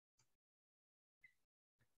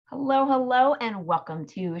Hello, hello, and welcome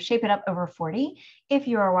to Shape It Up Over 40. If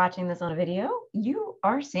you are watching this on a video, you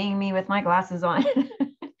are seeing me with my glasses on.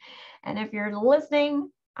 And if you're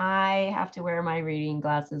listening, I have to wear my reading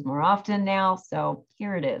glasses more often now, so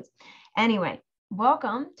here it is. Anyway,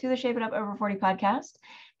 welcome to the Shape It Up Over 40 podcast.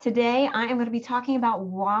 Today, I am going to be talking about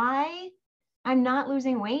why I'm not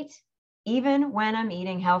losing weight, even when I'm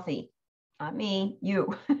eating healthy. Not me,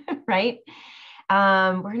 you, right?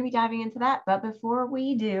 We're going to be diving into that. But before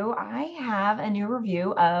we do, I have a new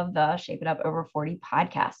review of the Shape It Up Over 40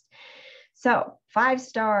 podcast. So 5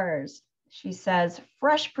 stars. She says,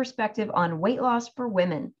 fresh perspective on weight loss for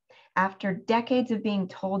women. After decades of being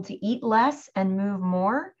told to eat less and move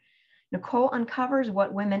more, Nicole uncovers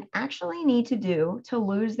what women actually need to do to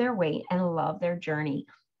lose their weight and love their journey.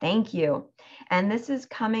 Thank you. And this is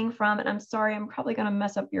coming from, and I'm sorry, I'm probably going to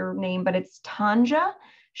mess up your name, but it's Tanja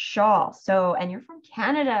Shaw. And you're from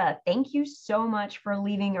Canada. Thank you so much for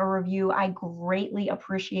leaving a review. I greatly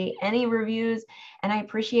appreciate any reviews, and I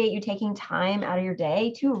appreciate you taking time out of your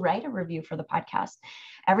day to write a review for the podcast.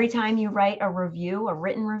 Every time you write a review, a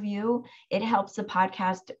written review, it helps the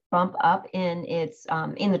podcast bump up in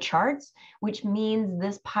the charts, which means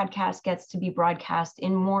this podcast gets to be broadcast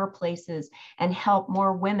in more places and help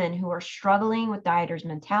more women who are struggling with dieter's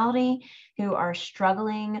mentality, who are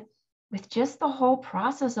struggling with just the whole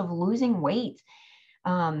process of losing weight.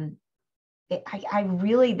 That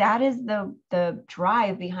is the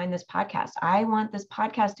drive behind this podcast. I want this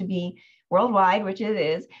podcast to be worldwide, which it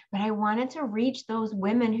is, but I wanted to reach those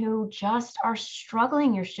women who just are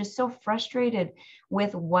struggling. You're just so frustrated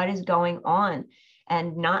with what is going on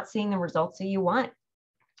and not seeing the results that you want.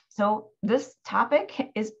 So this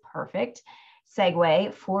topic is perfect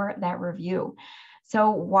segue for that review.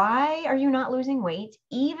 So why are you not losing weight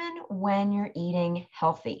even when you're eating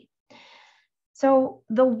healthy? So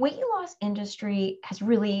the weight loss industry has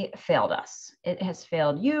really failed us. It has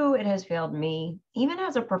failed you. It has failed me, even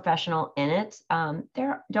as a professional in it.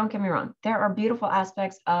 Don't get me wrong, there are beautiful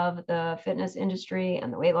aspects of the fitness industry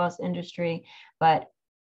and the weight loss industry, but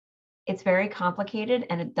it's very complicated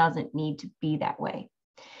and it doesn't need to be that way.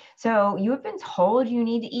 So you have been told you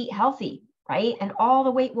need to eat healthy, right? And all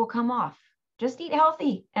the weight will come off. Just eat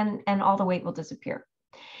healthy and all the weight will disappear.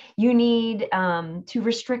 You need to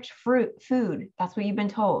restrict food. That's what you've been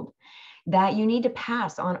told. That you need to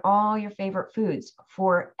pass on all your favorite foods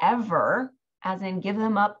forever, as in give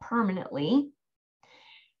them up permanently.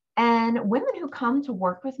 And women who come to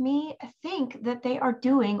work with me think that they are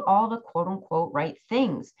doing all the quote unquote right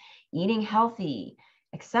things, eating healthy,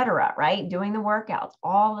 etc., right? Doing the workouts,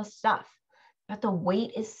 all the stuff. But the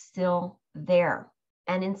weight is still there.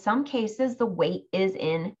 And in some cases, the weight is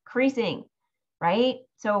increasing, right?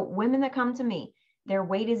 So women that come to me, their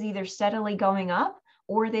weight is either steadily going up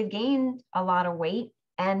or they've gained a lot of weight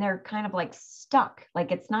and they're kind of like stuck,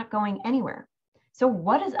 like it's not going anywhere. So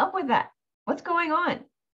what is up with that? What's going on?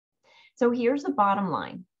 So here's the bottom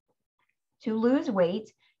line. To lose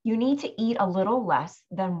weight, you need to eat a little less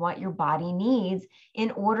than what your body needs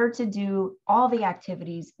in order to do all the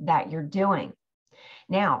activities that you're doing.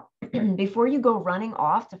 Now, before you go running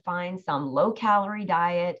off to find some low-calorie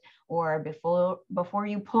diet, or before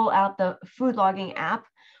you pull out the food logging app,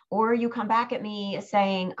 or you come back at me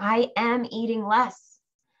saying, I am eating less,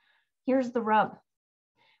 here's the rub.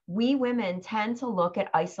 We women tend to look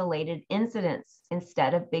at isolated incidents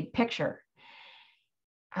instead of big picture.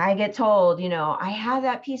 I get told, I had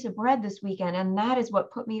that piece of bread this weekend, and that is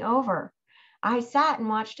what put me over. I sat and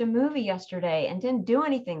watched a movie yesterday and didn't do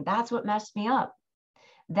anything. That's what messed me up.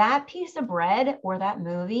 That piece of bread or that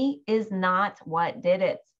movie is not what did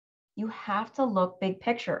it. You have to look big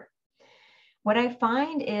picture. What I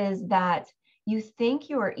find is that you think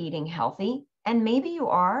you are eating healthy, and maybe you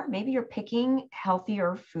are, maybe you're picking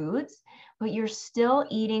healthier foods, but you're still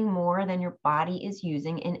eating more than your body is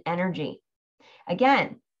using in energy.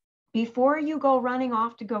 Again, before you go running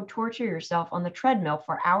off to go torture yourself on the treadmill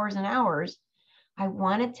for hours and hours, I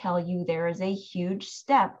want to tell you there is a huge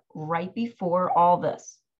step right before all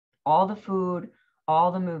this, all the food,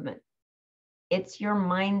 all the movement. It's your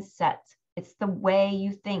mindset. It's the way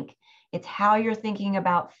you think. It's how you're thinking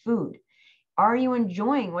about food. Are you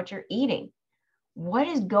enjoying what you're eating? What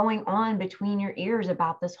is going on between your ears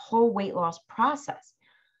about this whole weight loss process?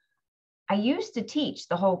 I used to teach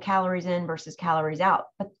the whole calories in versus calories out,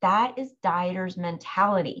 but that is dieters'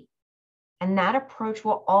 mentality. And that approach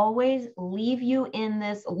will always leave you in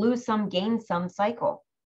this lose some, gain some cycle.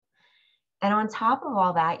 And on top of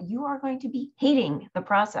all that, you are going to be hating the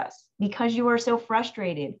process because you are so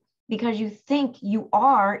frustrated, because you think you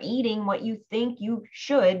are eating what you think you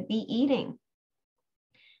should be eating.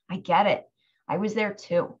 I get it. I was there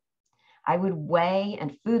too. I would weigh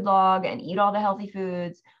and food log and eat all the healthy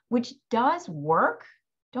foods, which does work.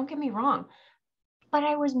 Don't get me wrong, but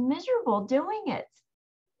I was miserable doing it.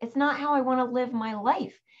 It's not how I want to live my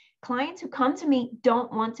life. Clients who come to me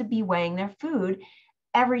don't want to be weighing their food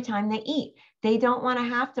every time they eat. They don't want to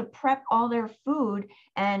have to prep all their food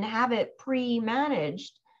and have it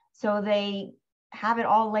pre-managed so they have it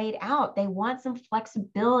all laid out. They want some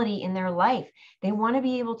flexibility in their life. They want to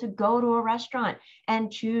be able to go to a restaurant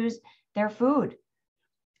and choose their food.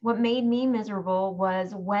 What made me miserable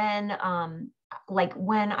was when I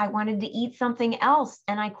wanted to eat something else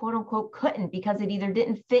and I quote unquote couldn't because it either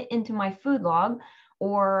didn't fit into my food log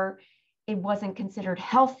or it wasn't considered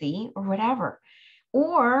healthy or whatever.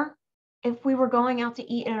 Or if we were going out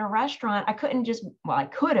to eat at a restaurant, I couldn't just, well, I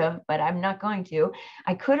could have, but I'm not going to.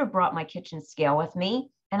 I could have brought my kitchen scale with me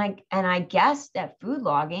and I guessed at food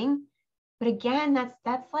logging. But again,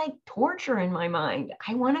 that's like torture in my mind.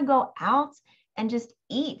 I want to go out and just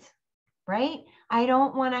eat, right? I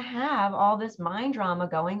don't want to have all this mind drama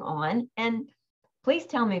going on. And please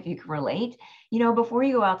tell me if you can relate. Before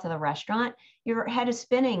you go out to the restaurant, your head is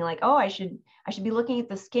spinning like, oh, I should be looking at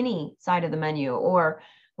the skinny side of the menu, or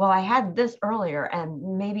well, I had this earlier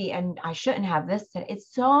and I shouldn't have this.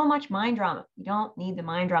 It's so much mind drama. You don't need the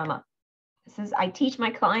mind drama. I teach my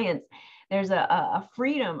clients, there's a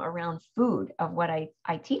freedom around food of what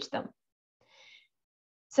I teach them.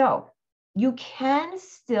 So you can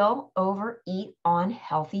still overeat on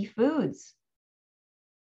healthy foods.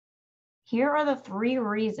 Here are the 3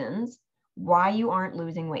 reasons why you aren't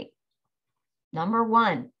losing weight. Number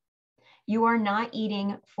 1, you are not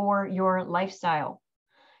eating for your lifestyle.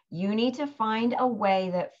 You need to find a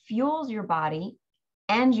way that fuels your body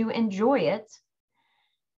and you enjoy it.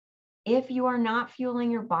 If you are not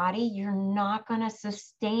fueling your body, you're not going to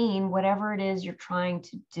sustain whatever it is you're trying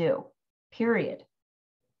to do, period.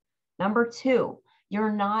 Number 2,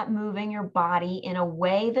 you're not moving your body in a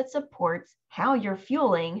way that supports how you're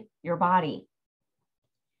fueling your body.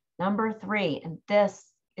 Number 3, and this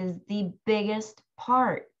is the biggest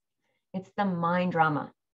part, it's the mind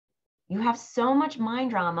drama. You have so much mind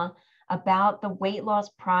drama about the weight loss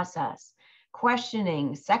process,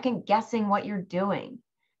 questioning, second guessing what you're doing.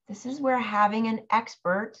 This is where having an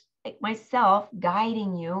expert like myself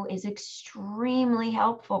guiding you is extremely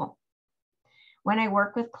helpful. When I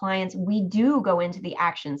work with clients, we do go into the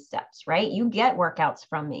action steps, right? You get workouts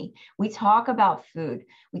from me. We talk about food.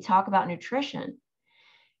 We talk about nutrition.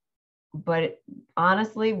 But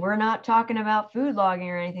honestly, we're not talking about food logging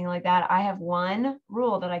or anything like that. I have one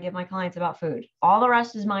rule that I give my clients about food. All the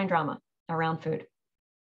rest is mind drama around food.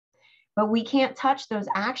 But we can't touch those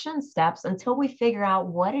action steps until we figure out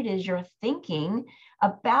what it is you're thinking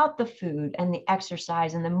about the food and the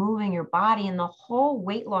exercise and the moving your body and the whole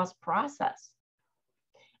weight loss process.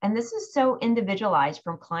 And this is so individualized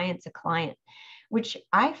from client to client, which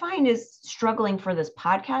I find is struggling for this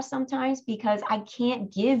podcast sometimes because I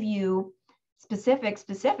can't give you specifics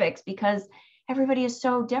because everybody is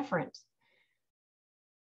so different.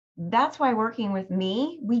 That's why working with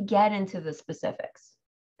me, we get into the specifics.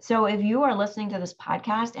 So if you are listening to this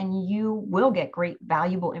podcast and you will get great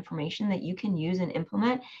valuable information that you can use and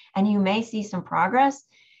implement, and you may see some progress,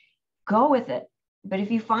 go with it. But if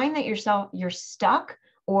you find that you're stuck,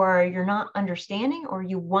 or you're not understanding, or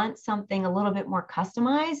you want something a little bit more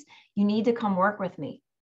customized, you need to come work with me.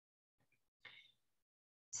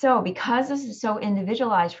 So because this is so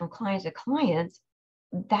individualized from client to client,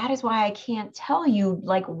 that is why I can't tell you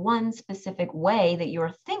like one specific way that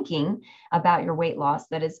you're thinking about your weight loss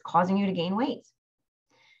that is causing you to gain weight.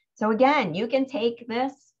 So again, you can take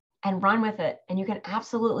this and run with it, and you can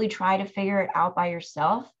absolutely try to figure it out by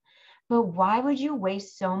yourself. But why would you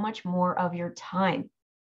waste so much more of your time?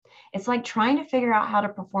 It's like trying to figure out how to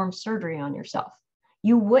perform surgery on yourself.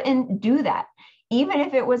 You wouldn't do that. Even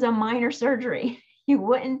if it was a minor surgery, you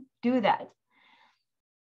wouldn't do that.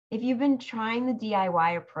 If you've been trying the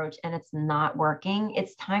DIY approach and it's not working,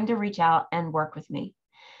 it's time to reach out and work with me.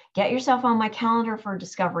 Get yourself on my calendar for a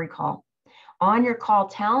discovery call. On your call,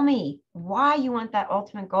 tell me why you want that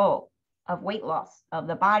ultimate goal of weight loss, of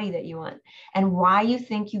the body that you want, and why you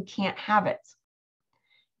think you can't have it.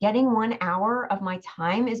 Getting 1 hour of my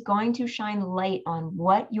time is going to shine light on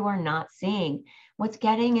what you are not seeing, what's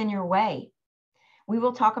getting in your way. We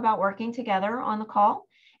will talk about working together on the call.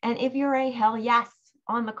 And if you're a hell yes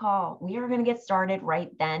on the call, we are going to get started right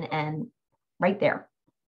then and right there.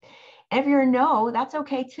 And if you're a no, that's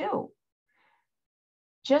okay too.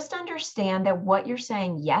 Just understand that what you're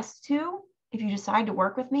saying yes to, if you decide to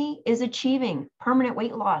work with me, is achieving permanent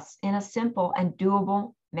weight loss in a simple and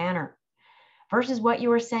doable manner. versus what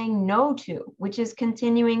you are saying no to, which is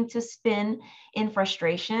continuing to spin in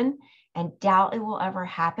frustration and doubt it will ever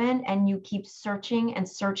happen. And you keep searching and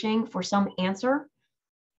searching for some answer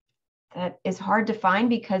that is hard to find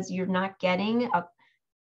because you're not getting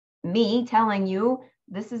me telling you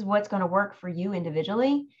this is what's going to work for you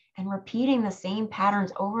individually, and repeating the same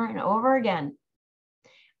patterns over and over again.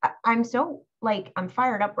 I'm so I'm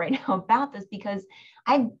fired up right now about this because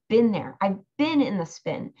I've been there. I've been in the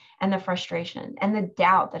spin and the frustration and the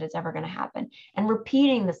doubt that it's ever going to happen, and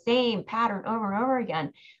repeating the same pattern over and over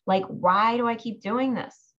again. Like, why do I keep doing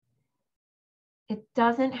this? It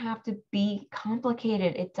doesn't have to be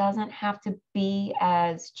complicated. It doesn't have to be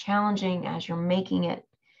as challenging as you're making it.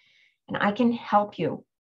 And I can help you.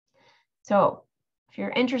 So if you're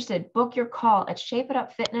interested, book your call at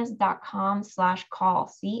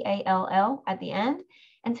shapeitupfitness.com/call, CALL at the end.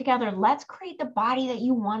 And together, let's create the body that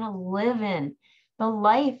you want to live in, the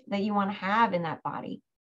life that you want to have in that body.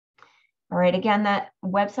 All right, again, that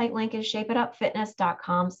website link is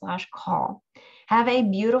shapeitupfitness.com/call. Have a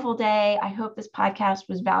beautiful day. I hope this podcast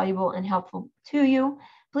was valuable and helpful to you.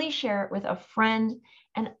 Please share it with a friend,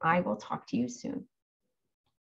 and I will talk to you soon.